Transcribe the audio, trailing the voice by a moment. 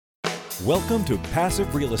Welcome to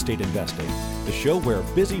Passive Real Estate Investing, the show where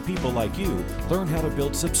busy people like you learn how to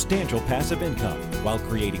build substantial passive income while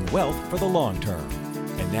creating wealth for the long term.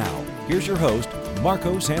 And now, here's your host,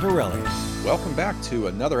 Marco Santarelli. Welcome back to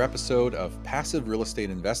another episode of Passive Real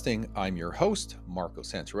Estate Investing. I'm your host, Marco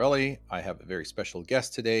Santarelli. I have a very special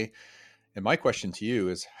guest today. And my question to you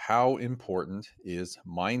is, how important is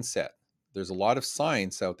mindset? There's a lot of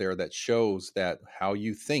science out there that shows that how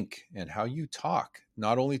you think and how you talk,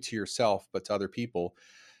 not only to yourself, but to other people,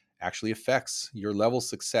 actually affects your level of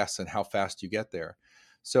success and how fast you get there.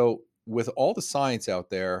 So with all the science out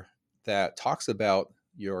there that talks about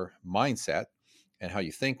your mindset and how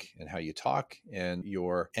you think and how you talk and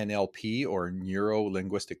your NLP or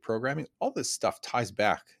neuro-linguistic programming, all this stuff ties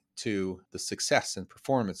back to the success and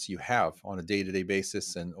performance you have on a day-to-day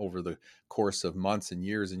basis and over the course of months and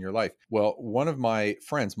years in your life. Well, one of my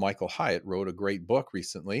friends, Michael Hyatt, wrote a great book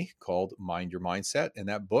recently called Mind Your Mindset. And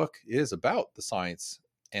that book is about the science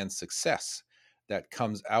and success that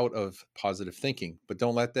comes out of positive thinking. But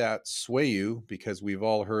don't let that sway you, because we've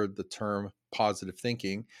all heard the term positive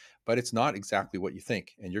thinking, but it's not exactly what you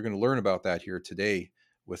think. And you're going to learn about that here today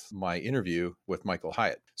with my interview with Michael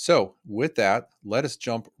Hyatt. So with that, let us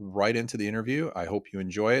jump right into the interview. I hope you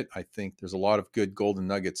enjoy it. I think there's a lot of good golden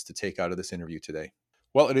nuggets to take out of this interview today.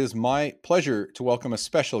 Well, it is my pleasure to welcome a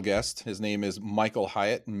special guest. His name is Michael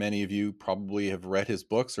Hyatt. Many of you probably have read his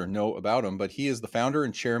books or know about him, but he is the founder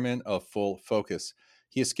and chairman of Full Focus.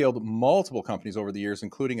 He has scaled multiple companies over the years,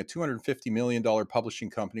 including a $250 million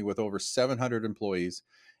publishing company with over 700 employees,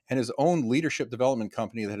 and his own leadership development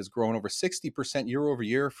company that has grown over 60% year over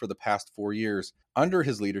year for the past 4 years. Under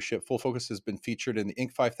his leadership, Full Focus has been featured in the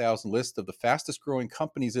Inc. 5000 list of the fastest growing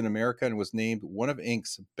companies in America and was named one of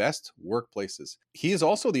Inc.'s best workplaces. He is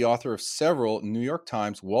also the author of several New York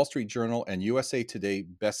Times, Wall Street Journal, and USA Today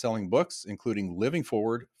best-selling books, including Living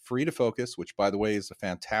Forward, Free to Focus, which, by the way, is a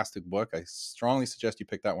fantastic book. I strongly suggest you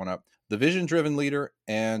pick that one up. The Vision-Driven Leader,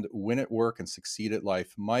 and Win at Work and Succeed at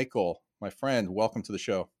Life. Michael, my friend, welcome to the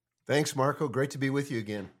show. Thanks, Marco. Great to be with you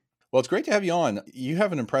again. Well, it's great to have you on. You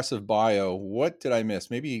have an impressive bio. What did I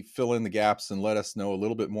miss? Maybe fill in the gaps and let us know a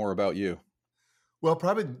little bit more about you. Well,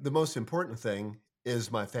 probably the most important thing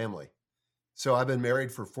is my family. So I've been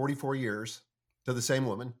married for 44 years to the same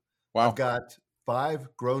woman. Wow. I've got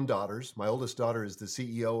 5 grown daughters. My oldest daughter is the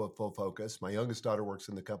CEO of Full Focus. My youngest daughter works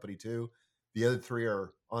in the company too. The other 3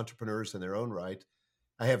 are entrepreneurs in their own right.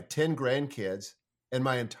 I have 10 grandkids, and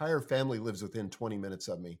my entire family lives within 20 minutes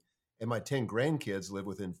of me. And my 10 grandkids live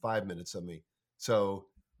within 5 minutes of me. So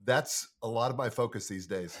that's a lot of my focus these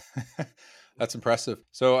days. That's impressive.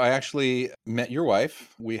 So I actually met your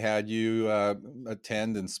wife. We had you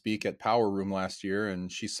attend and speak at Power Room last year,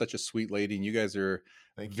 and she's such a sweet lady, and you guys are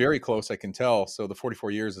very close, I can tell. So the 44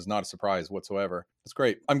 years is not a surprise whatsoever. That's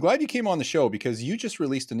great. I'm glad you came on the show because you just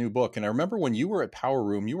released a new book. And I remember when you were at Power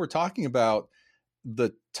Room, you were talking about the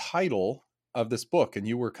title of this book, and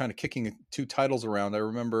you were kind of kicking 2 titles around. I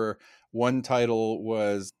remember one title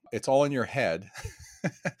was It's All in Your Head.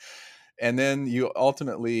 And then you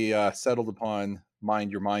ultimately settled upon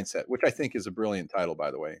Mind Your Mindset, which I think is a brilliant title,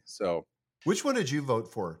 by the way. So which one did you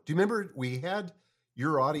vote for? Do you remember we had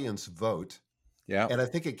your audience vote? Yeah. And I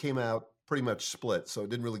think it came out pretty much split. So it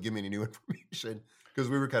didn't really give me any new information because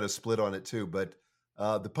we were kind of split on it too. But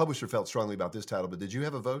the publisher felt strongly about this title. But did you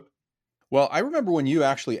have a vote? Well, I remember when you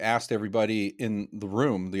actually asked everybody in the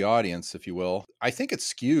room, the audience, if you will, I think it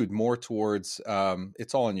skewed more towards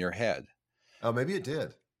It's All in Your Head. Oh, maybe it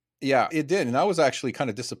did. Yeah, it did. And I was actually kind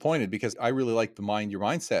of disappointed because I really liked the Mind Your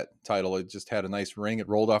Mindset title. It just had a nice ring. It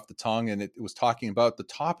rolled off the tongue, and it was talking about the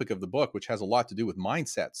topic of the book, which has a lot to do with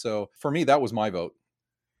mindset. So for me, that was my vote.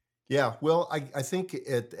 Yeah, well, I think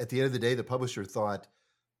at the end of the day, the publisher thought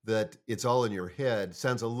that It's All in Your Head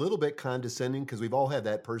sounds a little bit condescending because we've all had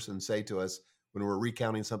that person say to us when we're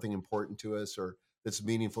recounting something important to us or that's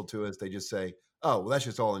meaningful to us, they just say, oh, well, that's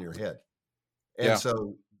just all in your head. And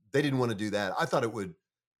so they didn't want to do that. I thought it would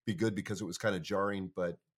be good because it was kind of jarring.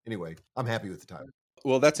 But anyway, I'm happy with the title.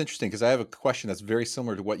 Well, that's interesting because I have a question that's very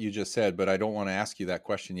similar to what you just said, but I don't want to ask you that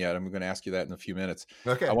question yet. I'm going to ask you that in a few minutes.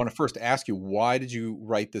 Okay. I want to first ask you, why did you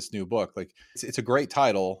write this new book? Like, it's a great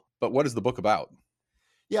title, but what is the book about?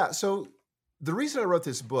 Yeah. So the reason I wrote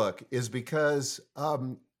this book is because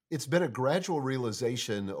it's been a gradual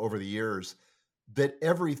realization over the years that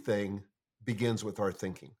everything begins with our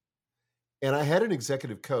thinking. And I had an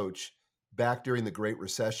executive coach back during the Great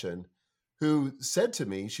Recession who said to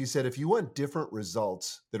me, she said, if you want different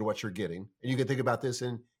results than what you're getting, and you can think about this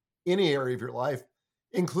in any area of your life,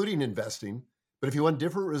 including investing, but if you want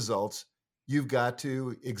different results, you've got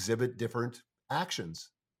to exhibit different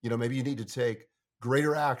actions. You know, maybe you need to take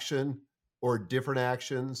greater action or different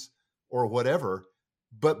actions or whatever.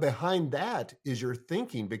 But behind that is your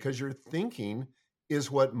thinking, because your thinking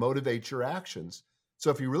is what motivates your actions. So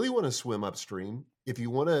if you really want to swim upstream, if you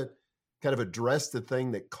want to kind of address the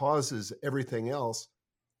thing that causes everything else,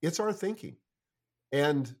 it's our thinking.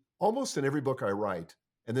 And almost in every book I write,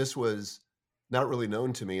 and this was not really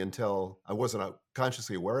known to me until I wasn't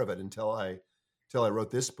consciously aware of it until I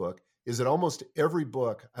wrote this book, is that almost every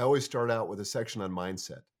book I always start out with a section on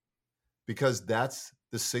mindset, because that's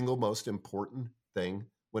the single most important thing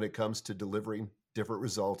when it comes to delivering different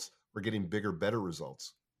results or getting bigger, better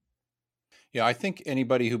results. Yeah, I think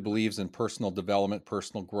anybody who believes in personal development,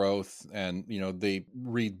 personal growth, and they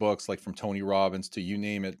read books like from Tony Robbins to you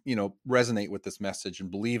name it, resonate with this message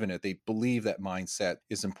and believe in it. They believe that mindset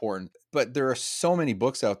is important. But there are so many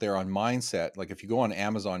books out there on mindset. Like if you go on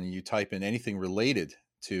Amazon and you type in anything related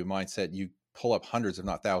to mindset, you pull up hundreds, if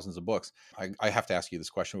not thousands of books. I have to ask you this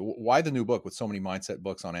question. Why the new book with so many mindset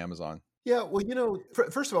books on Amazon? Yeah, well,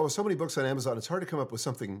 first of all, with so many books on Amazon, it's hard to come up with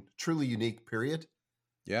something truly unique, period.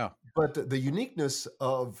 Yeah. But the uniqueness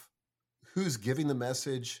of who's giving the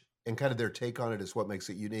message and kind of their take on it is what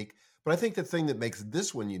makes it unique. But I think the thing that makes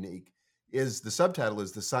this one unique is the subtitle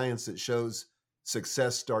is The Science That Shows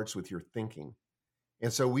Success Starts With Your Thinking.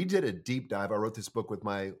 And so we did a deep dive. I wrote this book with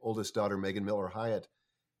my oldest daughter, Megan Hyatt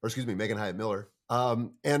Miller.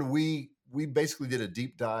 And we basically did a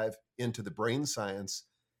deep dive into the brain science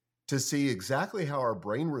to see exactly how our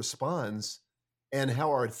brain responds and how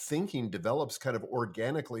our thinking develops kind of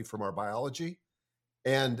organically from our biology.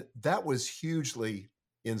 And that was hugely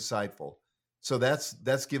insightful. So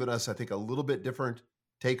that's given us, I think, a little bit different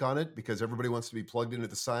take on it, because everybody wants to be plugged into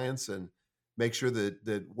the science and make sure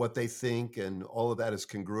that what they think and all of that is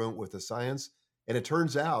congruent with the science. And it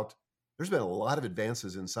turns out there's been a lot of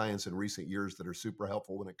advances in science in recent years that are super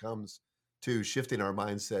helpful when it comes to shifting our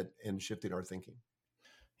mindset and shifting our thinking.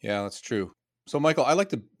 Yeah, that's true. So, Michael, I like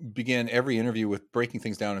to begin every interview with breaking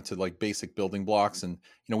things down into like basic building blocks. And,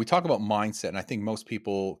 we talk about mindset, and I think most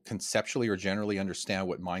people conceptually or generally understand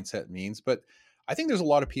what mindset means. But I think there's a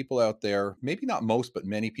lot of people out there, maybe not most, but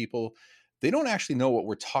many people, they don't actually know what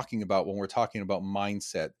we're talking about when we're talking about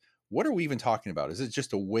mindset. What are we even talking about? Is it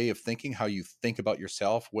just a way of thinking, how you think about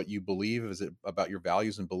yourself, what you believe? Is it about your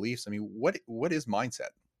values and beliefs? I mean, what is mindset?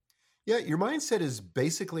 Yeah, your mindset is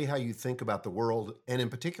basically how you think about the world, and in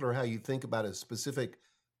particular, how you think about a specific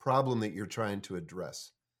problem that you're trying to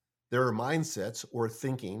address. There are mindsets or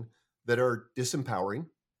thinking that are disempowering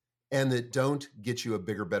and that don't get you a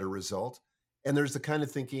bigger, better result. And there's the kind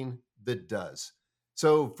of thinking that does.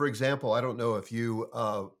 So, for example, I don't know if you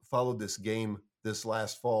followed this game this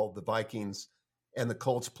last fall. The Vikings and the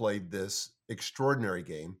Colts played this extraordinary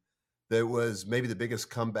game that was maybe the biggest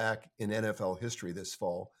comeback in NFL history this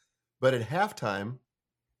fall. But at halftime,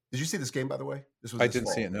 did you see this game, by the way? I didn't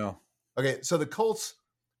see it, no. Okay, so the Colts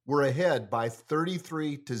were ahead by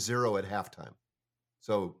 33-0 at halftime.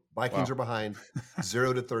 So Vikings are behind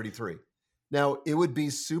 0-33. Now, it would be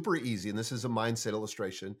super easy, and this is a mindset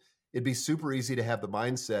illustration. It'd be super easy to have the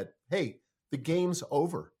mindset, hey, the game's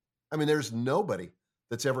over. I mean, there's nobody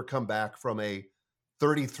that's ever come back from a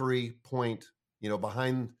 33-point,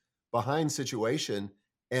 behind situation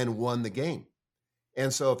and won the game.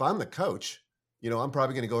 And so if I'm the coach, I'm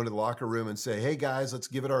probably going to go into the locker room and say, hey, guys, let's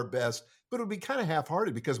give it our best. But it would be kind of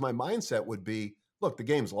half-hearted, because my mindset would be, look, the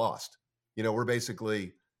game's lost. We're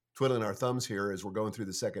basically twiddling our thumbs here as we're going through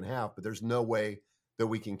the second half, but there's no way that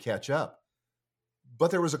we can catch up. But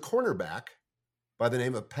there was a cornerback by the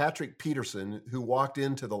name of Patrick Peterson who walked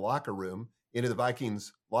into the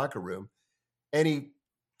Vikings locker room, and he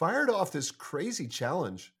fired off this crazy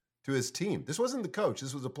challenge to his team. This wasn't the coach.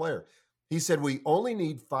 This was a player. He said, we only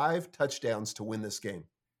need 5 touchdowns to win this game.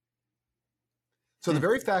 So the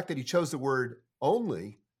very fact that he chose the word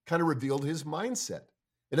only kind of revealed his mindset.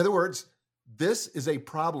 In other words, this is a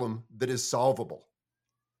problem that is solvable.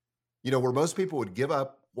 Where most people would give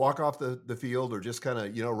up, walk off the field, or just kind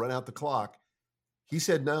of, run out the clock. He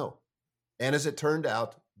said no. And as it turned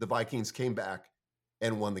out, the Vikings came back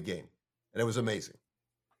and won the game. And it was amazing.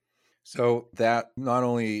 So that not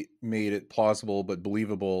only made it plausible, but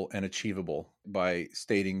believable and achievable by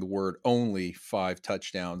stating the word only 5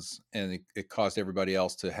 touchdowns. And it caused everybody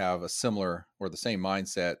else to have a similar or the same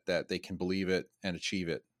mindset that they can believe it and achieve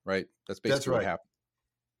it, right? That's basically what happened.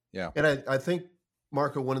 Yeah. And I think,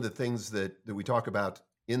 Marco, one of the things that we talk about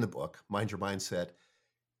in the book, Mind Your Mindset,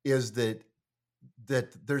 is that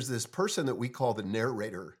there's this person that we call the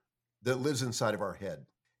narrator that lives inside of our head.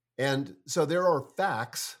 And so there are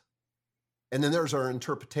facts, and then there's our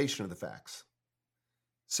interpretation of the facts.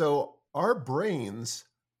 So our brains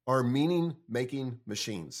are meaning-making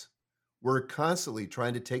machines. We're constantly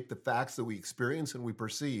trying to take the facts that we experience and we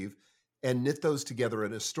perceive and knit those together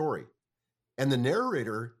in a story. And the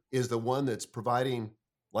narrator is the one that's providing,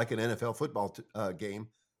 like an NFL football game,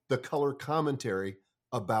 the color commentary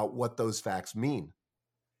about what those facts mean.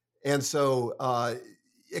 And so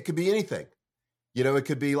it could be anything. It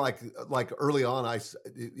could be like early on,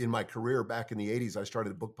 in my career back in the 80s, I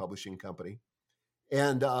started a book publishing company.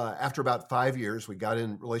 And after about 5 years, we got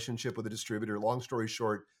in relationship with a distributor. Long story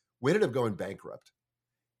short, we ended up going bankrupt.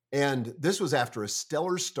 And this was after a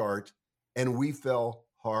stellar start, and we fell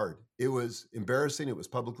hard. It was embarrassing. It was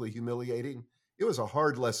publicly humiliating. It was a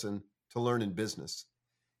hard lesson to learn in business.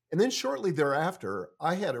 And then shortly thereafter,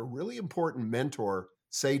 I had a really important mentor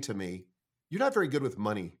say to me, "You're not very good with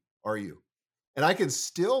money, are you?" And I can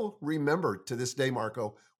still remember to this day,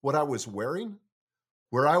 Marco, what I was wearing,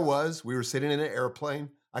 where I was. We were sitting in an airplane.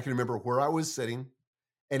 I can remember where I was sitting.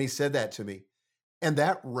 And he said that to me. And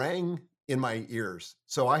that rang in my ears.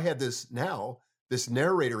 So I had this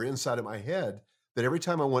narrator inside of my head that every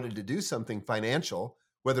time I wanted to do something financial,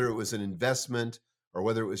 whether it was an investment or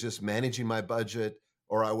whether it was just managing my budget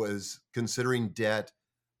or I was considering debt,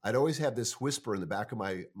 I'd always have this whisper in the back of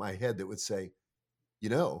my head that would say,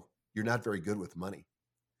 you're not very good with money.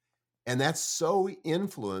 And that so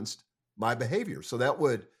influenced my behavior. So that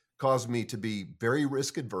would cause me to be very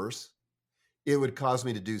risk adverse. It would cause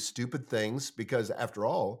me to do stupid things because, after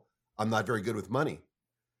all, I'm not very good with money.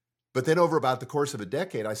 But then over about the course of a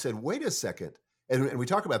decade, I said, wait a second. And we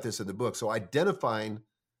talk about this in the book. So identifying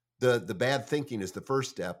the bad thinking is the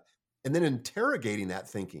first step, and then interrogating that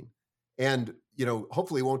thinking. And,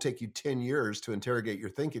 hopefully it won't take you 10 years to interrogate your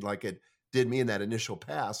thinking like it did me in that initial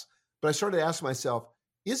pass. But I started to ask myself,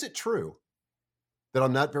 is it true that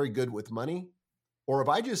I'm not very good with money? Or have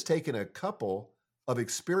I just taken a couple of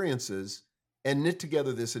experiences and knit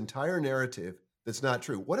together this entire narrative that's not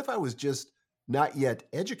true? What if I was just not yet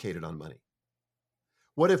educated on money?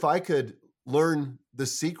 What if I could learn the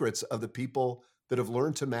secrets of the people that have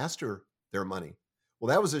learned to master their money? Well,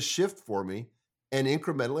 that was a shift for me. And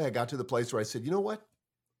incrementally, I got to the place where I said, you know what?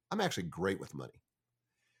 I'm actually great with money.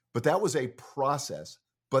 But that was a process,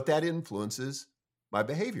 but that influences my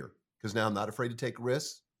behavior because now I'm not afraid to take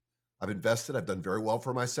risks. I've invested. I've done very well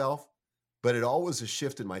for myself, but it all was a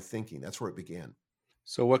shift in my thinking. That's where it began.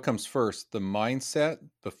 So what comes first, the mindset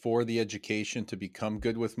before the education to become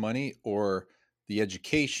good with money, or the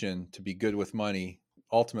education to be good with money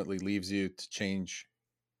ultimately leaves you to change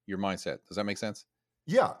your mindset? Does that make sense?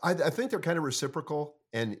 Yeah, I think they're kind of reciprocal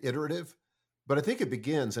and iterative, but I think it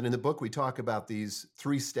begins. And in the book, we talk about these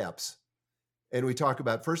 3 steps. And we talk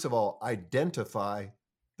about, first of all, identify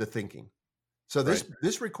the thinking. So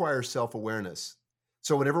this requires self-awareness.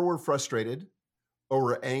 So whenever we're frustrated or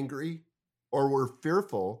we're angry or we're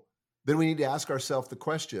fearful, then we need to ask ourselves the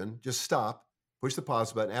question, just stop, push the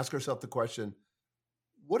pause button, ask ourselves the question,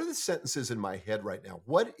 what are the sentences in my head right now?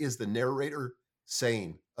 What is the narrator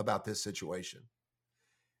saying about this situation?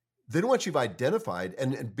 Then once you've identified,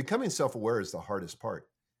 and becoming self-aware is the hardest part,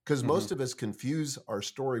 because most of us confuse our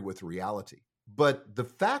story with reality. But the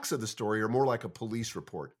facts of the story are more like a police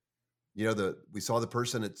report. We saw the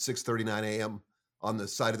person at 6:39 a.m. on the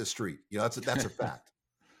side of the street. That's a fact.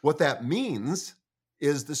 What that means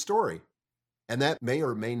is the story. And that may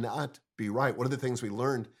or may not be right. One of the things we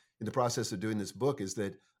learned in the process of doing this book is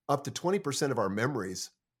that up to 20% of our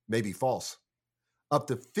memories may be false. Up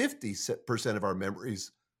to 50% of our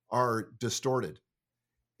memories are distorted.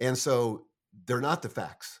 And so they're not the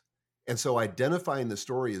facts. And so identifying the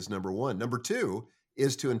story is number one. Number two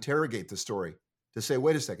is to interrogate the story, to say,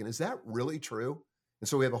 wait a second, is that really true? And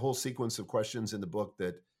so we have a whole sequence of questions in the book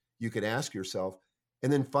that you can ask yourself.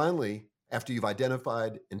 And then finally, after you've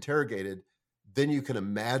identified, interrogated, then you can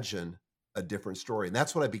imagine a different story. And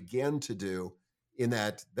that's what I began to do in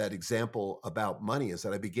that example about money, is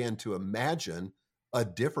that I began to imagine a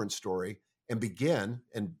different story and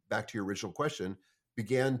back to your original question,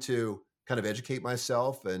 began to kind of educate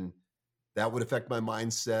myself, and that would affect my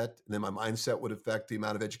mindset. And then my mindset would affect the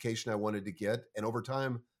amount of education I wanted to get. And over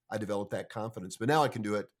time, I developed that confidence. But now I can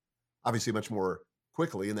do it obviously much more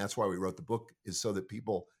quickly. And that's why we wrote the book, is so that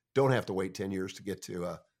people don't have to wait 10 years to get to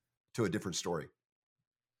a different story.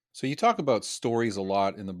 So you talk about stories a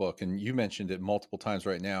lot in the book, and you mentioned it multiple times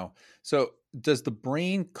right now. So does the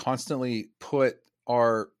brain constantly put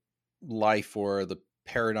our life or the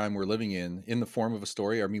paradigm we're living in the form of a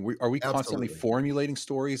story? I mean, are we constantly formulating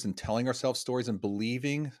stories and telling ourselves stories and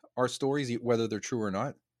believing our stories, whether they're true or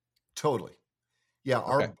not? Totally. Yeah.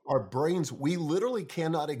 Okay. Our brains, we literally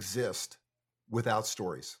cannot exist without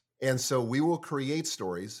stories. And so we will create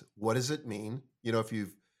stories. What does it mean?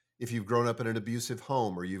 if you've grown up in an abusive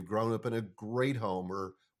home or you've grown up in a great home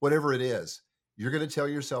or whatever it is, you're going to tell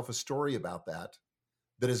yourself a story about that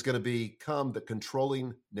that is going to become the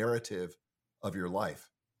controlling narrative of your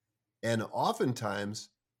life. And oftentimes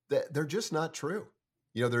they're just not true.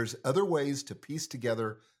 There's other ways to piece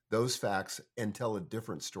together those facts and tell a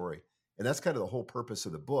different story. And that's kind of the whole purpose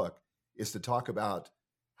of the book, is to talk about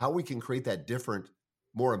how we can create that different,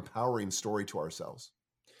 more empowering story to ourselves.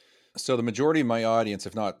 So the majority of my audience,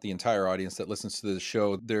 if not the entire audience that listens to this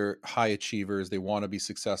show, they're high achievers. They want to be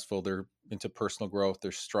successful. They're into personal growth.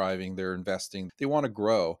 They're striving. They're investing. They want to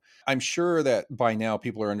grow. I'm sure that by now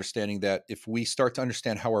people are understanding that if we start to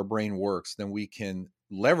understand how our brain works, then we can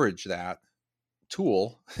leverage that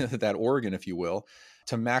tool, that organ, if you will,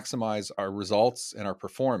 to maximize our results and our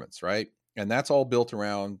performance, right? And that's all built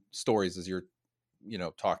around stories, as you're,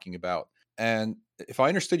 talking about. And if I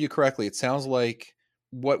understood you correctly, it sounds like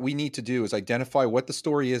what we need to do is identify what the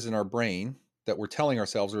story is in our brain that we're telling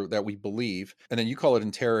ourselves or that we believe. And then you call it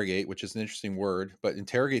interrogate, which is an interesting word, but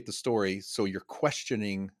interrogate the story. So you're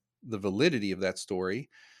questioning the validity of that story.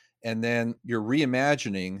 And then you're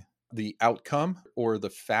reimagining the outcome or the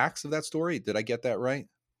facts of that story. Did I get that right?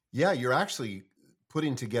 Yeah, you're actually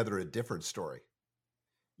putting together a different story.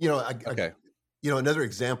 Okay. Another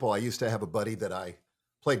example, I used to have a buddy that I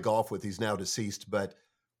played golf with. He's now deceased, but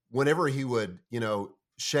whenever he would,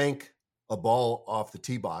 shank a ball off the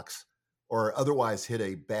tee box or otherwise hit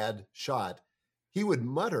a bad shot, he would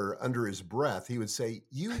mutter under his breath. He would say,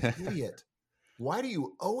 "You idiot. Why do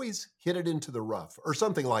you always hit it into the rough?" Or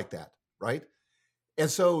something like that, right?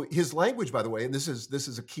 And so his language, by the way, and this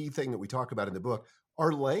is a key thing that we talk about in the book,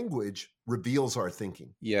 our language reveals our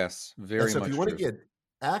thinking. Yes, very And so much if you want true. to get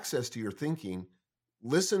access to your thinking,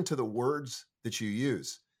 listen to the words that you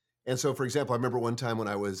use. And so, for example, I remember one time when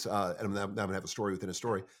I was, and I'm going to have a story within a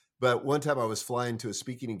story, but one time I was flying to a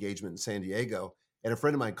speaking engagement in San Diego, and a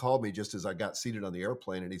friend of mine called me just as I got seated on the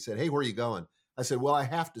airplane, and he said, "Hey, where are you going?" I said, "Well, I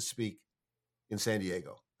have to speak in San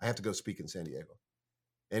Diego. I have to go speak in San Diego."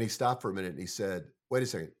 And he stopped for a minute and he said, "Wait a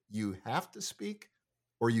second, you have to speak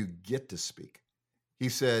or you get to speak?" He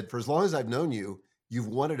said, "For as long as I've known you, you've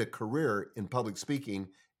wanted a career in public speaking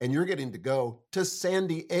and you're getting to go to San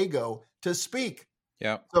Diego to speak."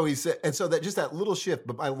 Yeah. So he said, and so that little shift,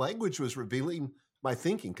 but my language was revealing my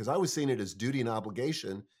thinking because I was seeing it as duty and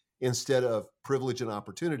obligation instead of privilege and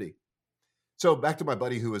opportunity. So back to my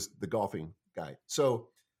buddy who was the golfing guy. So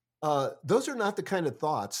those are not the kind of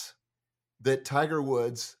thoughts that Tiger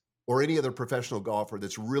Woods or any other professional golfer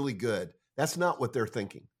that's really good, that's not what they're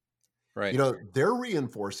thinking. Right. They're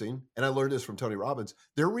reinforcing, and I learned this from Tony Robbins,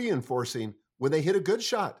 they're reinforcing when they hit a good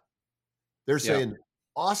shot. They're saying,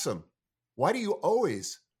 "Awesome. Why do you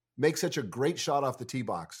always make such a great shot off the tee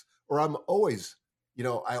box?" Or I always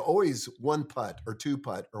one putt or two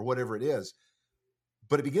putt or whatever it is.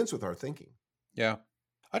 But it begins with our thinking. Yeah.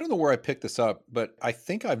 I don't know where I picked this up, but I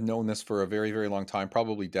think I've known this for a very, very long time,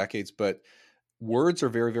 probably decades, but words are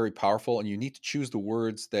very, very powerful, and you need to choose the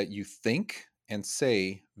words that you think and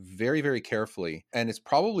say very, very carefully. And it's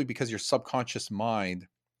probably because your subconscious mind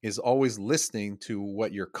is always listening to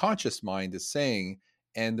what your conscious mind is saying.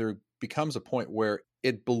 And there becomes a point where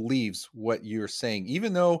it believes what you're saying,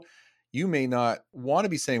 even though you may not want to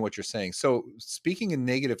be saying what you're saying. So speaking in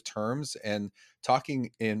negative terms and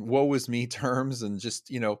talking in woe is me terms and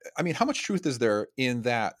just, how much truth is there in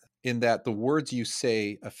that the words you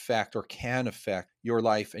say affect or can affect your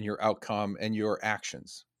life and your outcome and your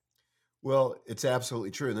actions? Well, it's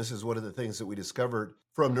absolutely true. And this is one of the things that we discovered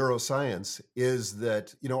from neuroscience is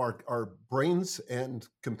that, our brains and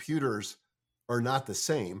computers are not the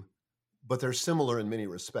same, but they're similar in many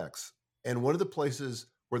respects. And one of the places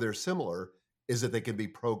where they're similar is that they can be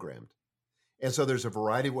programmed. And so there's a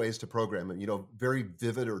variety of ways to program them. Very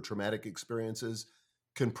vivid or traumatic experiences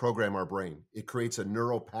can program our brain. It creates a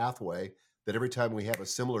neural pathway that every time we have a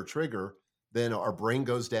similar trigger, then our brain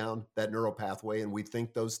goes down that neural pathway and we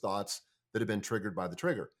think those thoughts that have been triggered by the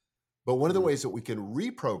trigger. But one of the ways that we can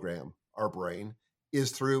reprogram our brain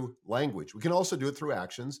is through language. We can also do it through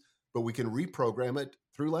actions, but we can reprogram it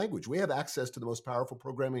through language. We have access to the most powerful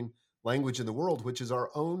programming language in the world, which is our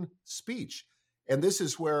own speech. And this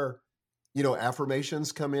is where,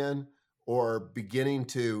 affirmations come in, or beginning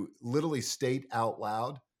to literally state out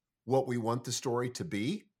loud what we want the story to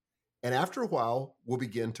be. And after a while, we'll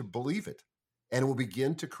begin to believe it. And we'll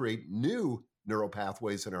begin to create new neural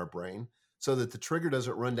pathways in our brain so that the trigger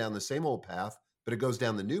doesn't run down the same old path, but it goes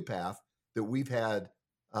down the new path that we've had,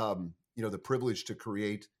 the privilege to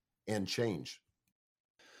create and change.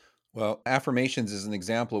 Well, affirmations is an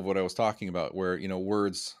example of what I was talking about, where,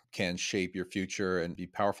 words can shape your future and be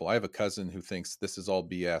powerful. I have a cousin who thinks this is all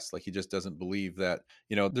BS. Like he just doesn't believe that,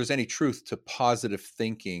 there's any truth to positive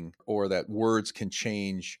thinking or that words can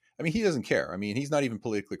change. I mean, he doesn't care. I mean, he's not even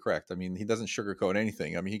politically correct. I mean, he doesn't sugarcoat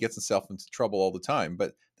anything. I mean, he gets himself into trouble all the time,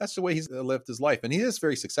 but that's the way he's lived his life. And he is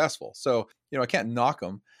very successful. So, I can't knock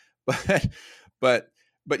him, but, but,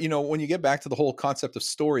 when you get back to the whole concept of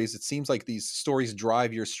stories, it seems like these stories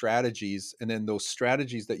drive your strategies, and then those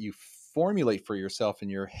strategies that you formulate for yourself in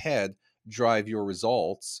your head drive your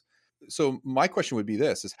results. So my question would be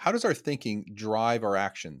this, is how does our thinking drive our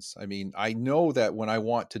actions? I mean, I know that when I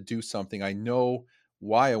want to do something, I know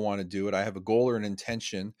why I want to do it. I have a goal or an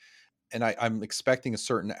intention, and I'm expecting a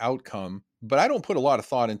certain outcome, but I don't put a lot of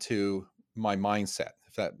thought into my mindset,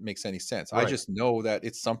 if that makes any sense. I Right. just know that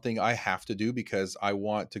it's something I have to do because I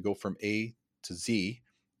want to go from A to Z,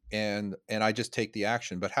 and I just take the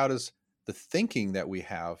action. But how does the thinking that we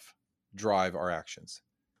have drive our actions?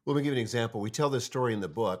 Let me give you an example. We tell this story in the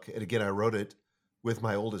book, and again, I wrote it with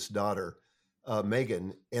my oldest daughter,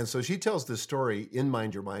 Megan. And so she tells this story in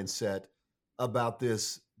Mind Your Mindset about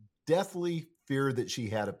this deathly fear that she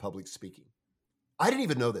had of public speaking. I didn't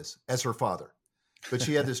even know this as her father, but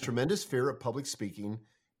she had this tremendous fear of public speaking.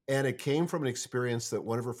 And it came from an experience that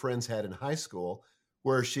one of her friends had in high school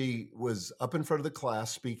where she was up in front of the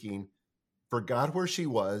class speaking, forgot where she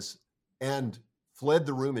was, and fled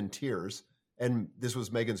the room in tears. And this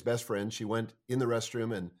was Megan's best friend. She went in the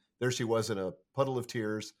restroom and there she was in a puddle of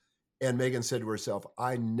tears. And Megan said to herself,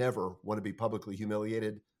 I never want to be publicly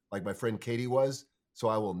humiliated like my friend Katie was. So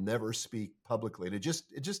I will never speak publicly. And it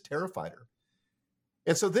just terrified her.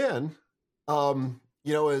 And so then,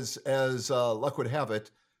 as luck would have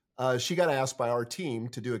it, she got asked by our team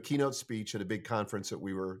to do a keynote speech at a big conference that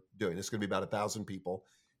we were doing. It's going to be about 1,000 people,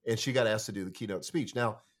 and she got asked to do the keynote speech.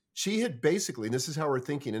 Now, she had basically, and this is how her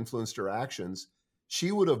thinking influenced her actions.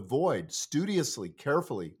 She would avoid studiously,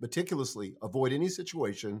 carefully, meticulously avoid any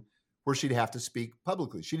situation where she'd have to speak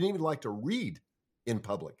publicly. She didn't even like to read in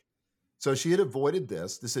public. So she had avoided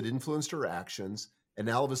this. This had influenced her actions, and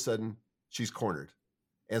now all of a sudden she's cornered.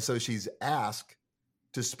 And so she's asked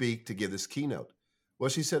to speak, to give this keynote. Well,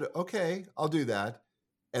 she said, okay, I'll do that.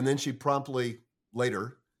 And then she promptly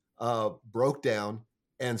later broke down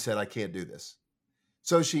and said, I can't do this.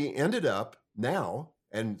 So she ended up now,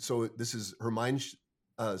 and so this is her mind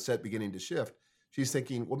set beginning to shift. She's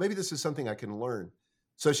thinking, well, maybe this is something I can learn.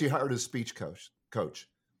 So she hired a speech coach.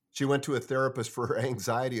 She went to a therapist for her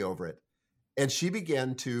anxiety over it. And she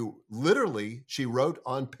began to literally, she wrote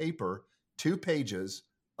on paper 2 pages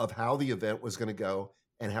of how the event was going to go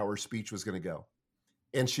and how her speech was going to go.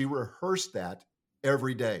 And she rehearsed that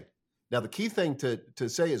every day. Now, the key thing to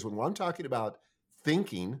say is when I'm talking about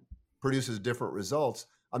thinking produces different results,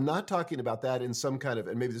 I'm not talking about that in some kind of,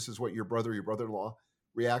 and maybe this is what your brother or your brother-in-law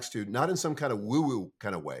reacts to, not in some kind of woo-woo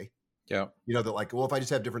kind of way. Yeah. That like, well, if I just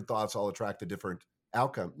have different thoughts, I'll attract a different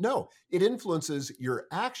outcome. No, it influences your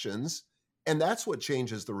actions, and that's what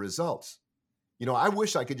changes the results. I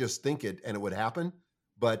wish I could just think it and it would happen,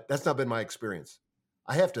 but that's not been my experience.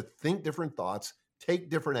 I have to think different thoughts, take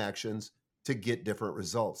different actions to get different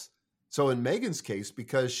results. So in Megan's case,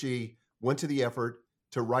 because she went to the effort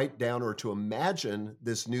to write down or to imagine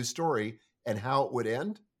this new story and how it would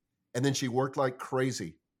end, and then she worked like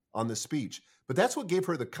crazy on the speech. But that's what gave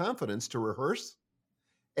her the confidence to rehearse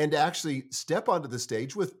and to actually step onto the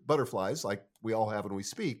stage with butterflies like we all have when we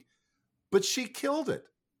speak. But she killed it.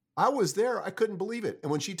 I was there. I couldn't believe it.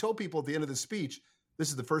 And when she told people at the end of the speech, this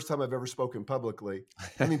is the first time I've ever spoken publicly,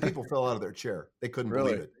 I mean, people fell out of their chair. They couldn't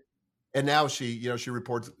Really? believe it. And now she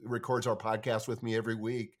records our podcast with me every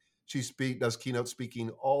week. She does keynote speaking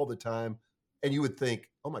all the time. And you would think,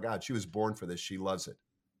 oh my God, she was born for this. She loves it.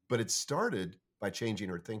 But it started by changing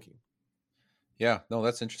her thinking. Yeah, no,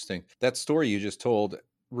 that's interesting. That story you just told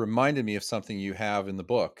reminded me of something you have in the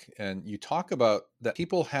book. And you talk about that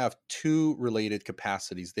people have 2 related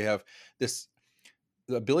capacities. They have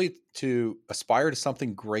the ability to aspire to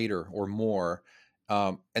something greater or more,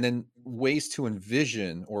 and then ways to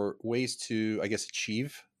envision or ways to, I guess,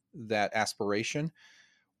 achieve that aspiration.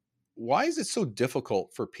 Why is it so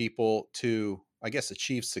difficult for people to, I guess,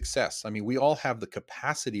 achieve success? I mean, we all have the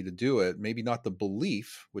capacity to do it, maybe not the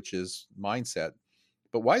belief, which is mindset,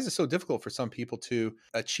 but why is it so difficult for some people to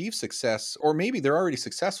achieve success? Or maybe they're already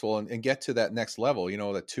successful and get to that next level, the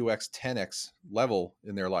 2x, 10x level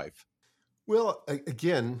in their life? Well,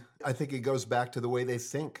 again, I think it goes back to the way they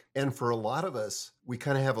think. And for a lot of us, we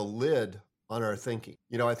kind of have a lid on our thinking.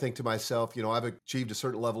 I think to myself, I've achieved a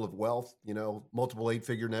certain level of wealth, multiple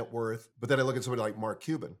 8-figure net worth. But then I look at somebody like Mark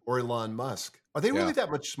Cuban or Elon Musk. Are they really Yeah.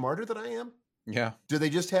 that much smarter than I am? Yeah. Do they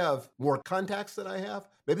just have more contacts than I have?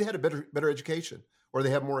 Maybe they had a better education, or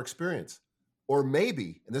they have more experience. Or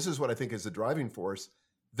maybe, and this is what I think is the driving force,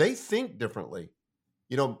 they think differently.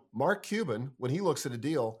 Mark Cuban, when he looks at a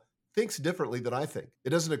deal, thinks differently than I think. It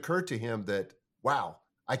doesn't occur to him that, wow,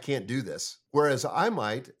 I can't do this. Whereas I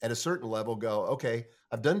might, at a certain level, go, okay,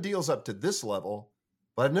 I've done deals up to this level,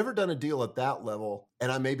 but I've never done a deal at that level.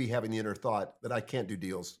 And I may be having the inner thought that I can't do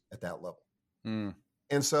deals at that level. Mm.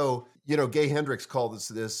 And so, Gay Hendricks called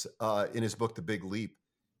this in his book, The Big Leap.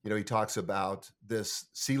 He talks about this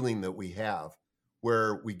ceiling that we have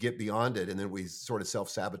where we get beyond it and then we sort of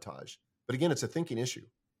self-sabotage. But again, it's a thinking issue.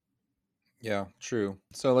 Yeah, true.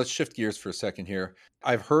 So let's shift gears for a second here.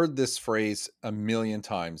 I've heard this phrase a million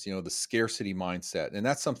times, the scarcity mindset. And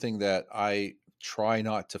that's something that I try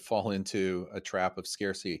not to fall into a trap of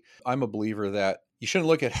scarcity. I'm a believer that you shouldn't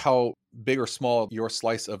look at how big or small your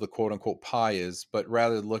slice of the quote unquote pie is, but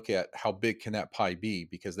rather look at how big can that pie be,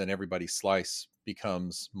 because then everybody's slice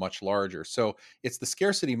becomes much larger. So it's the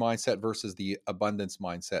scarcity mindset versus the abundance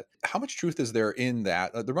mindset. How much truth is there in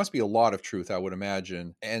that? There must be a lot of truth, I would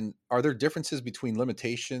imagine. And are there differences between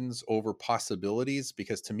limitations over possibilities?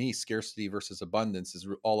 Because to me, scarcity versus abundance is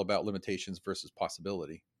all about limitations versus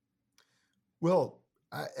possibility. Well,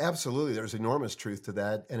 absolutely. There's enormous truth to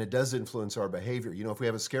that. And it does influence our behavior. If we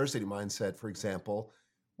have a scarcity mindset, for example,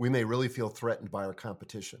 we may really feel threatened by our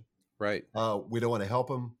competition. Right. We don't want to help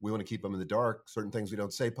them. We want to keep them in the dark. Certain things we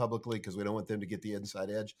don't say publicly because we don't want them to get the inside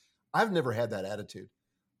edge. I've never had that attitude.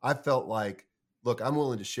 I felt like, look, I'm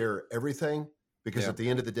willing to share everything because at the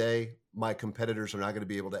end of the day, my competitors are not going to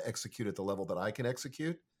be able to execute at the level that I can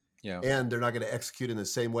execute. Yeah. And they're not going to execute in the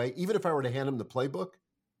same way. Even if I were to hand them the playbook,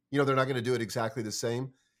 they're not going to do it exactly the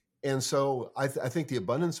same. And so I think the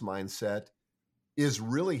abundance mindset is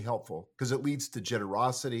really helpful because it leads to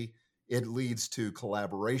generosity. It leads to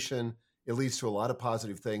collaboration. It leads to a lot of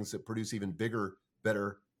positive things that produce even bigger,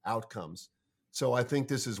 better outcomes. So I think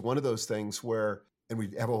this is one of those things where, and we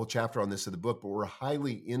have a whole chapter on this in the book, but we're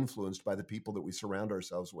highly influenced by the people that we surround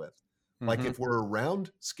ourselves with. Mm-hmm. Like if we're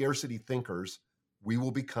around scarcity thinkers, we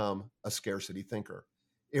will become a scarcity thinker.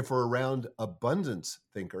 If we're around abundance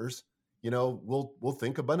thinkers, we'll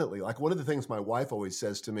think abundantly. Like one of the things my wife always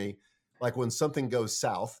says to me, like when something goes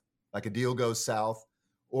south, like a deal goes south,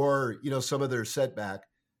 or, some other setback,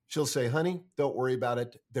 she'll say, honey, don't worry about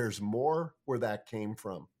it. There's more where that came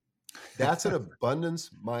from. That's an abundance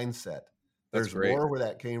mindset. There's more where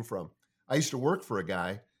that came from. I used to work for a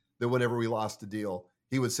guy that whenever we lost a deal,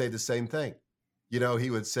 he would say the same thing. He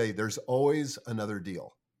would say, there's always another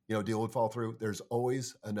deal. Deal would fall through. There's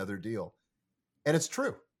always another deal. And it's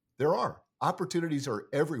true. There are. Opportunities are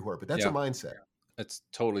everywhere, but that's a mindset. It's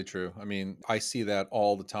totally true. I mean, I see that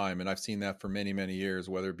all the time, and I've seen that for many, many years,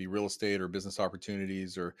 whether it be real estate or business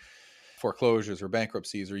opportunities or foreclosures or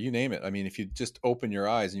bankruptcies or you name it. I mean, if you just open your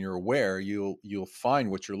eyes and you're aware, you'll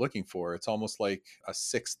find what you're looking for. It's almost like a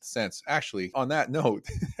sixth sense. Actually, on that note,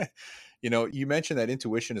 you mentioned that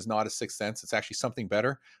intuition is not a sixth sense. It's actually something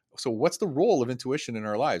better. So what's the role of intuition in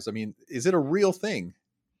our lives? I mean, is it a real thing?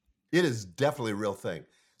 It is definitely a real thing.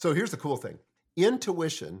 So here's the cool thing.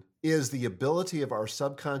 Intuition is the ability of our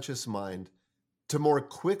subconscious mind to more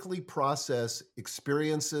quickly process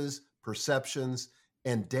experiences, perceptions,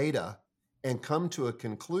 and data and come to a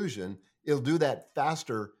conclusion. It'll do that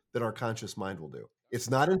faster than our conscious mind will do. It's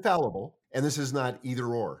not infallible, and this is not either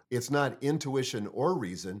or. It's not intuition or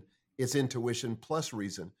reason. It's intuition plus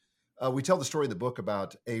reason. We tell the story in the book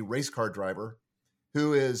about a race car driver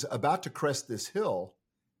who is about to crest this hill,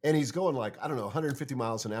 and he's going like, 150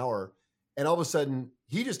 miles an hour. And all of a sudden,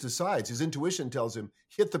 he just decides, his intuition tells him,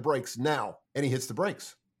 hit the brakes now. And he hits the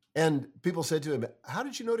brakes. And people said to him, how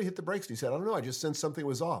did you know to hit the brakes? And he said, I don't know. I just sensed something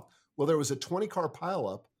was off. Well, there was a 20-car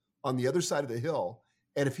pileup on the other side of the hill.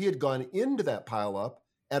 And if he had gone into that pileup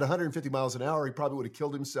at 150 miles an hour, he probably would have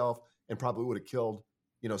killed himself and probably would have killed,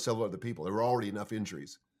 several other people. There were already enough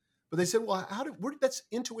injuries. But they said, well, where did that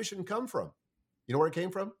intuition come from? You know where it came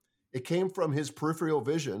from? It came from his peripheral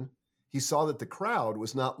vision. He saw that the crowd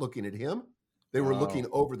was not looking at him. They were looking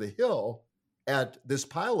over the hill at this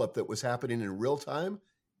pileup that was happening in real time.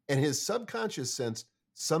 And his subconscious sensed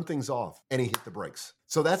something's off and he hit the brakes.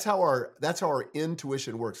 So that's how our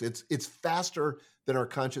intuition works. It's faster than our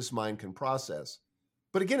conscious mind can process.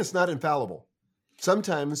 But again, it's not infallible.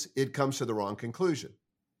 Sometimes it comes to the wrong conclusion.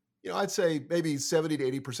 I'd say maybe 70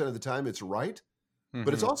 to 80% of the time it's right,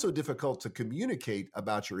 but it's also difficult to communicate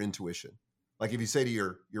about your intuition. Like if you say to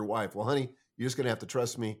your wife, well, honey, you're just going to have to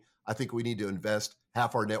trust me. I think we need to invest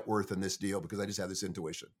half our net worth in this deal because I just have this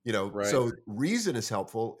intuition. Right. So reason is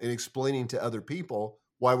helpful in explaining to other people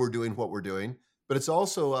why we're doing what we're doing, but it's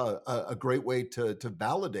also a great way to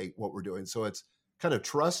validate what we're doing. So it's kind of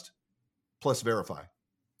trust plus verify.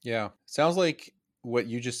 Yeah. Sounds like what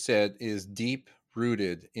you just said is deep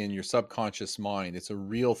rooted in your subconscious mind. It's a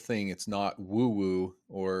real thing. It's not woo woo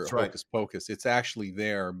or That's right. hocus pocus. It's actually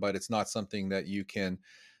there, but it's not something that you can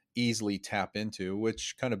easily tap into,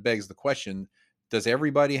 which kind of begs the question, does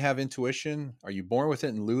everybody have intuition? Are you born with it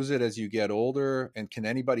and lose it as you get older? And can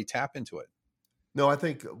anybody tap into it? No, I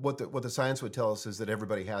think what the science would tell us is that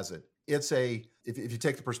everybody has it. It's if you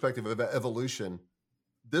take the perspective of evolution,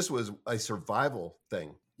 this was a survival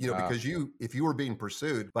thing, Ah, because if you were being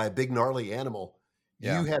pursued by a big gnarly animal,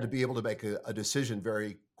 yeah. you had to be able to make a decision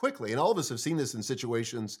very quickly. And all of us have seen this in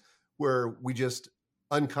situations where we just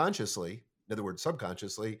unconsciously, in other words,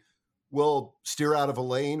 subconsciously, will steer out of a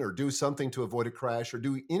lane or do something to avoid a crash or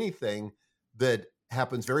do anything that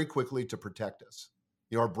happens very quickly to protect us.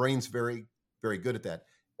 Our brain's very, very good at that.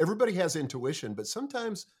 Everybody has intuition, but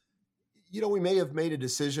sometimes we may have made a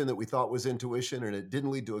decision that we thought was intuition and it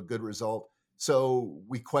didn't lead to a good result. So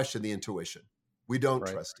we question the intuition. We don't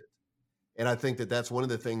Right. trust it. And I think that that's one of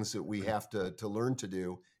the things that we have to learn to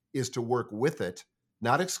do is to work with it,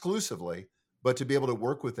 not exclusively, but to be able to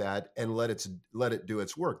work with that and let it do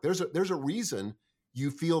its work. There's a reason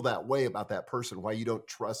you feel that way about that person, why you don't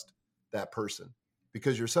trust that person,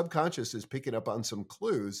 because your subconscious is picking up on some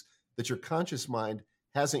clues that your conscious mind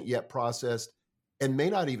hasn't yet processed and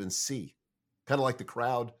may not even see. Kind of like the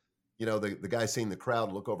crowd, the guy seeing the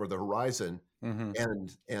crowd look over the horizon Hmm.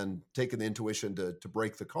 and taking the intuition to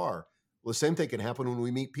brake the car. Well, the same thing can happen when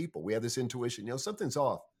we meet people. We have this intuition, something's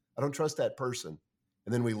off. I don't trust that person.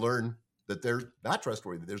 And then we learn that they're not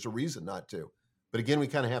trustworthy. There's a reason not to. But again, we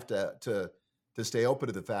kind of have to stay open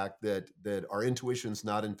to the fact that our intuition's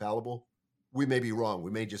not infallible. We may be wrong.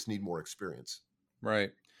 We may just need more experience.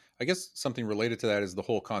 Right. I guess something related to that is the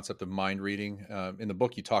whole concept of mind reading. In the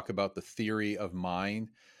book, you talk about the theory of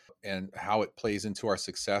mind and how it plays into our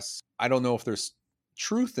success. I don't know if there's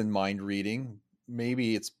truth in mind reading.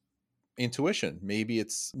 Maybe it's intuition. Maybe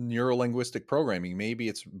it's neurolinguistic programming. Maybe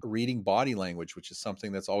it's reading body language, which is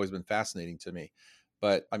something that's always been fascinating to me.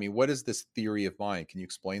 But I mean, what is this theory of mind? Can you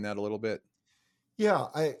explain that a little bit? Yeah,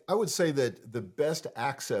 I would say that the best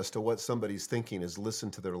access to what somebody's thinking is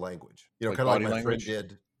listen to their language. Like Kind of like body my friend language,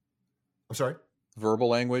 did. I'm sorry. verbal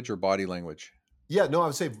language, or body language? Yeah, no, I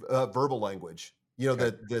would say verbal language.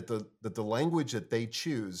 Okay. That the language that they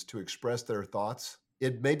choose to express their thoughts,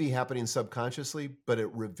 it may be happening subconsciously, but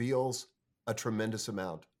it reveals a tremendous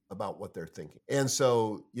amount about what they're thinking. And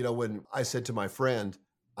so, when I said to my friend,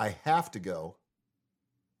 I have to go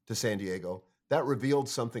to San Diego, that revealed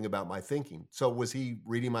something about my thinking. So was he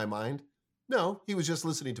reading my mind? No, he was just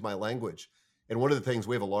listening to my language. And one of the things,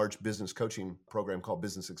 we have a large business coaching program called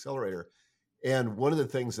Business Accelerator. And one of the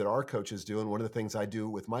things that our coaches do, and one of the things I do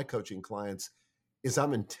with my coaching clients, is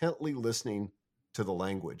I'm intently listening to the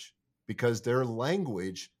language, because their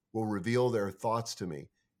language will reveal their thoughts to me.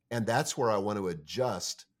 And that's where I want to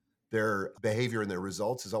adjust their behavior and their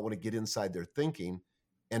results, is I want to get inside their thinking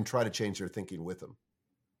and try to change their thinking with them.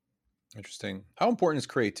 Interesting. How important is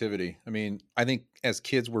creativity? I mean, I think as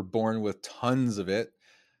kids, we're born with tons of it.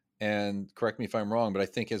 And correct me if I'm wrong, but I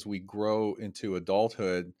think as we grow into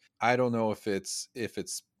adulthood, I don't know if it's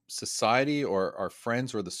society or our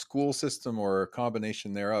friends or the school system or a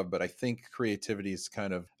combination thereof, but I think creativity is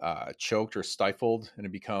kind of choked or stifled, and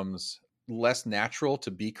it becomes less natural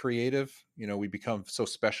to be creative. We become so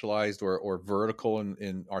specialized or vertical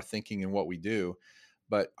in our thinking and what we do.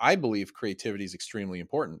 But I believe creativity is extremely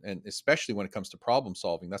important, and especially when it comes to problem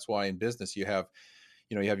solving. That's why in business you have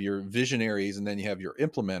your visionaries, and then you have your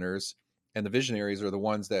implementers. And the visionaries are the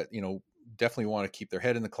ones that definitely want to keep their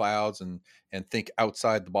head in the clouds and think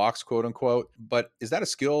outside the box, quote unquote. But is that a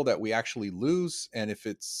skill that we actually lose? And if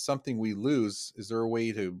it's something we lose, is there a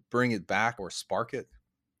way to bring it back or spark it?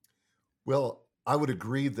 Well, I would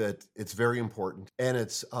agree that it's very important. And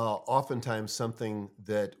it's oftentimes something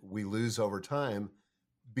that we lose over time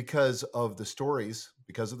because of the stories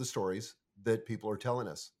that people are telling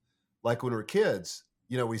us. Like when we're kids,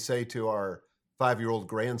 we say to our 5-year-old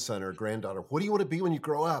grandson or granddaughter, what do you want to be when you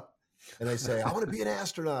grow up? And they say, I want to be an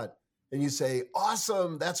astronaut. And you say,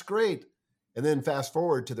 awesome, that's great. And then fast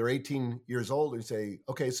forward to they're 18 years old and you say,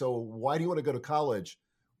 okay, so why do you want to go to college?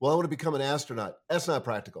 Well, I want to become an astronaut. That's not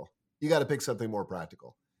practical. You got to pick something more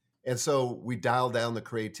practical. And so we dial down the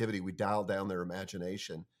creativity, we dial down their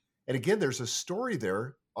imagination. And again, there's a story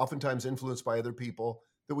there, oftentimes influenced by other people,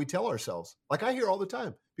 that we tell ourselves. Like I hear all the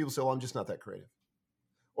time, people say, well, I'm just not that creative.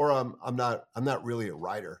 or I'm not really a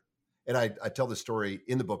writer. And I tell the story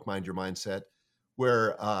in the book, Mind Your Mindset,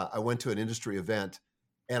 where I went to an industry event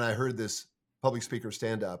and I heard this public speaker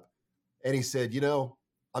stand up and he said,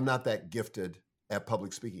 I'm not that gifted at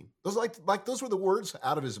public speaking. Those like those were the words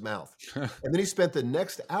out of his mouth. And then he spent the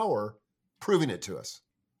next hour proving it to us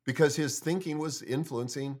because his thinking was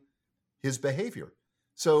influencing his behavior.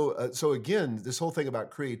 So again, this whole thing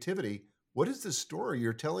about creativity, what is the story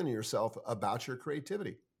you're telling yourself about your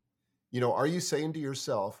creativity? Are you saying to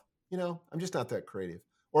yourself, I'm just not that creative,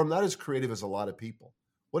 or I'm not as creative as a lot of people?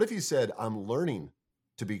 What if you said, I'm learning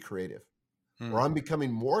to be creative, or I'm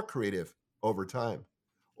becoming more creative over time,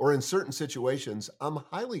 or in certain situations, I'm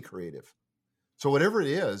highly creative? So whatever it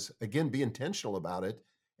is, again, be intentional about it.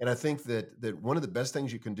 And I think that one of the best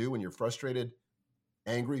things you can do when you're frustrated,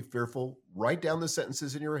 angry, fearful, write down the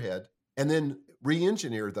sentences in your head and then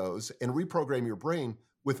re-engineer those and reprogram your brain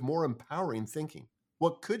with more empowering thinking.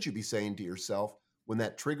 What could you be saying to yourself when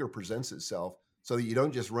that trigger presents itself so that you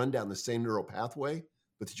don't just run down the same neural pathway,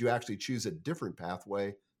 but that you actually choose a different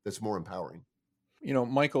pathway that's more empowering?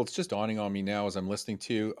 Michael, it's just dawning on me now as I'm listening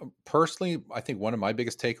to you. Personally, I think one of my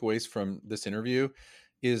biggest takeaways from this interview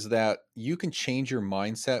is that you can change your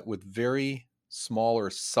mindset with very small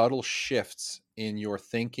or subtle shifts in your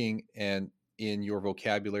thinking and in your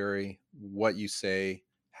vocabulary, what you say,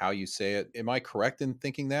 how you say it. Am I correct in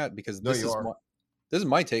thinking that? Because No, you are. this is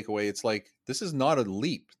my takeaway. It's like, this is not a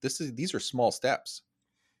leap. These are small steps.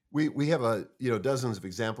 We have dozens of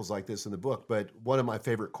examples like this in the book, but one of my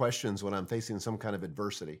favorite questions when I'm facing some kind of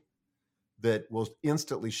adversity that will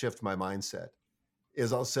instantly shift my mindset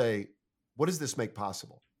is I'll say, what does this make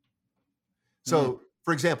possible? So,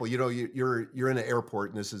 for example, you're in an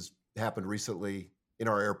airport, and this has happened recently in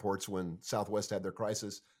our airports when Southwest had their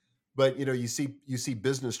crisis. But you see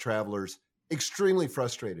business travelers extremely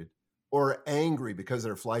frustrated or angry because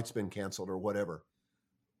their flight's been canceled or whatever.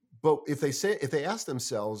 But if they ask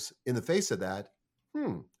themselves in the face of that,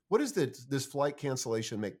 what does this flight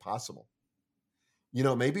cancellation make possible?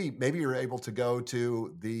 Maybe you're able to go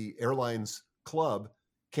to the airline's club,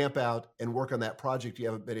 camp out, and work on that project you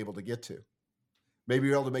haven't been able to get to. Maybe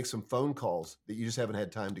you're able to make some phone calls that you just haven't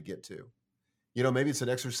had time to get to. Maybe it's an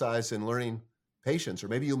exercise in learning patience, or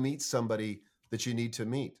maybe you'll meet somebody that you need to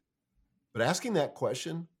meet. But asking that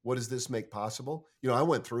question, what does this make possible? We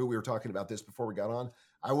were talking about this before we got on.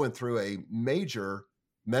 I went through a major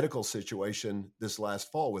medical situation this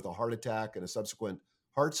last fall with a heart attack and a subsequent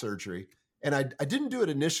heart surgery. And I didn't do it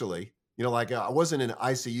initially, I wasn't in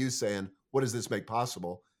ICU saying, what does this make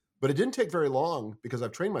possible? But it didn't take very long, because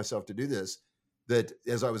I've trained myself to do this, that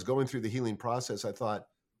as I was going through the healing process, I thought,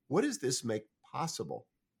 what does this make possible?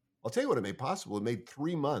 I'll tell you what it made possible. It made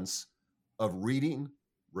 3 months of reading,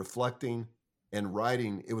 reflecting, and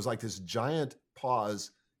writing. It was like this giant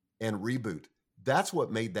pause and reboot. That's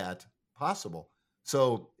what made that possible.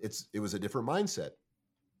 So it was a different mindset.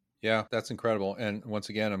 Yeah, that's incredible. And once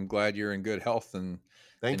again, I'm glad you're in good health and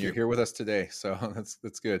Thank you. You're here with us today. So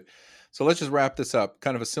that's good. So let's just wrap this up.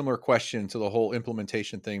 Kind of a similar question to the whole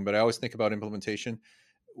implementation thing, but I always think about implementation.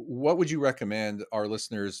 What would you recommend our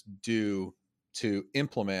listeners do to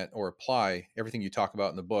implement or apply everything you talk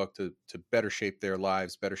about in the book to better shape their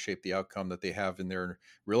lives, better shape the outcome that they have in their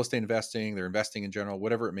real estate investing, their investing in general,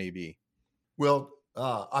 whatever it may be? Well,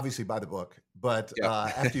 obviously buy the book, but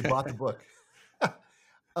after you bought the book,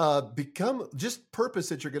 purpose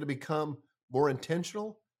that you're going to become more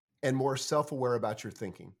intentional and more self-aware about your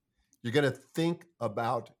thinking. You're going to think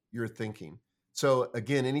about your thinking. So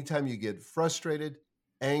again, anytime you get frustrated,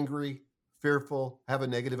 angry, fearful, have a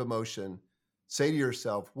negative emotion, say to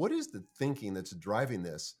yourself, what is the thinking that's driving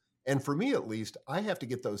this? And for me, at least, I have to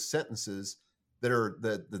get those sentences that are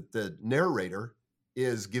the narrator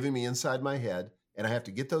is giving me inside my head, and I have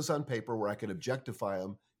to get those on paper where I can objectify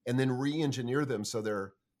them and then re-engineer them so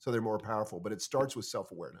they're more powerful. But it starts with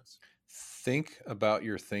self-awareness. Think about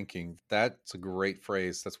your thinking. That's a great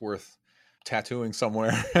phrase. That's worth tattooing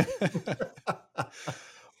somewhere.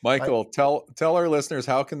 Michael, tell our listeners,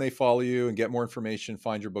 how can they follow you and get more information,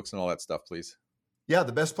 find your books and all that stuff, please? Yeah,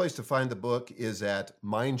 the best place to find the book is at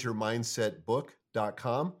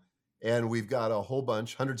mindyourmindsetbook.com. And we've got a whole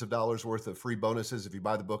bunch, hundreds of dollars worth of free bonuses if you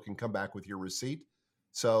buy the book and come back with your receipt.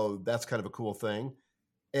 So that's kind of a cool thing.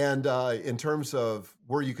 And in terms of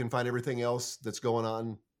where you can find everything else that's going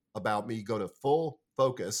on about me, go to Full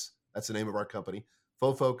Focus. That's the name of our company,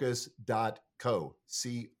 fullfocus.co,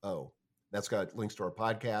 C-O. That's got links to our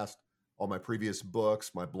podcast, all my previous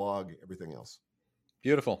books, my blog, everything else.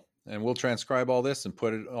 Beautiful. And we'll transcribe all this and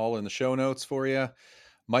put it all in the show notes for you.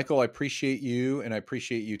 Michael, I appreciate you, and I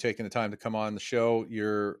appreciate you taking the time to come on the show.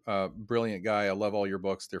 You're a brilliant guy. I love all your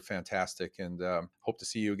books. They're fantastic, and hope to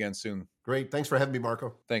see you again soon. Great. Thanks for having me,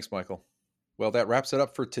 Marco. Thanks, Michael. Well, that wraps it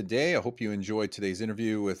up for today. I hope you enjoyed today's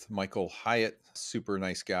interview with Michael Hyatt. Super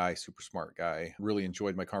nice guy, super smart guy. Really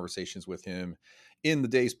enjoyed my conversations with him in the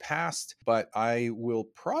days past, but I will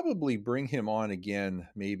probably bring him on again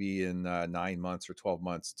maybe in 9 months or 12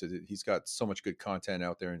 months. He's got so much good content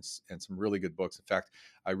out there and some really good books. In fact,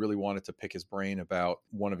 I really wanted to pick his brain about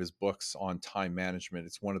one of his books on time management.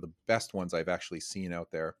 It's one of the best ones I've actually seen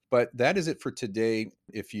out there. But that is it for today.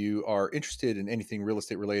 If you are interested in anything real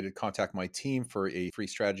estate related, contact my team for a free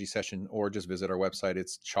strategy session or just visit our website.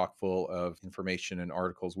 It's chock full of information and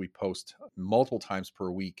articles we post multiple times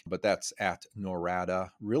per week, but that's at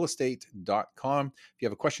noradarealestate.com. If you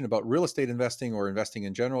have a question about real estate investing or investing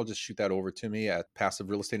in general, just shoot that over to me at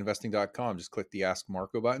passiverealestateinvesting.com. Just click the Ask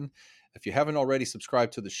Marco button. If you haven't already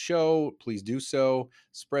subscribed to the show, please do so.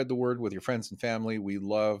 Spread the word with your friends and family. We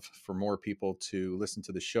love for more people to listen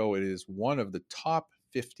to the show. It is one of the top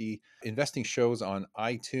 50 investing shows on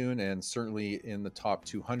iTunes and certainly in the top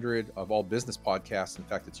 200 of all business podcasts. In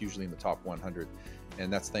fact, it's usually in the top 100.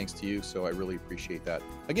 And that's thanks to you. So I really appreciate that.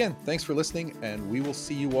 Again, thanks for listening, and we will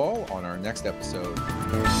see you all on our next episode.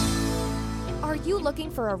 Are you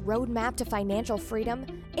looking for a roadmap to financial freedom?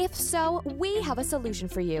 If so, we have a solution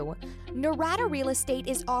for you. Norada Real Estate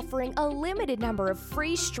is offering a limited number of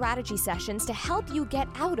free strategy sessions to help you get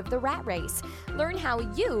out of the rat race. Learn how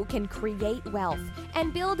you can create wealth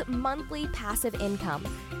and build monthly passive income.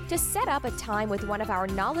 To set up a time with one of our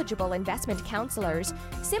knowledgeable investment counselors,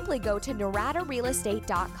 simply go to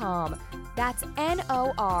noradarealestate.com. That's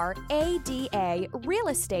NORADA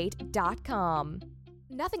realestate.com.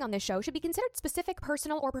 Nothing on this show should be considered specific,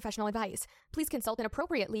 personal, or professional advice. Please consult an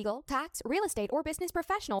appropriate legal, tax, real estate, or business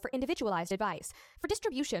professional for individualized advice. For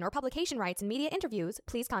distribution or publication rights and media interviews,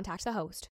 please contact the host.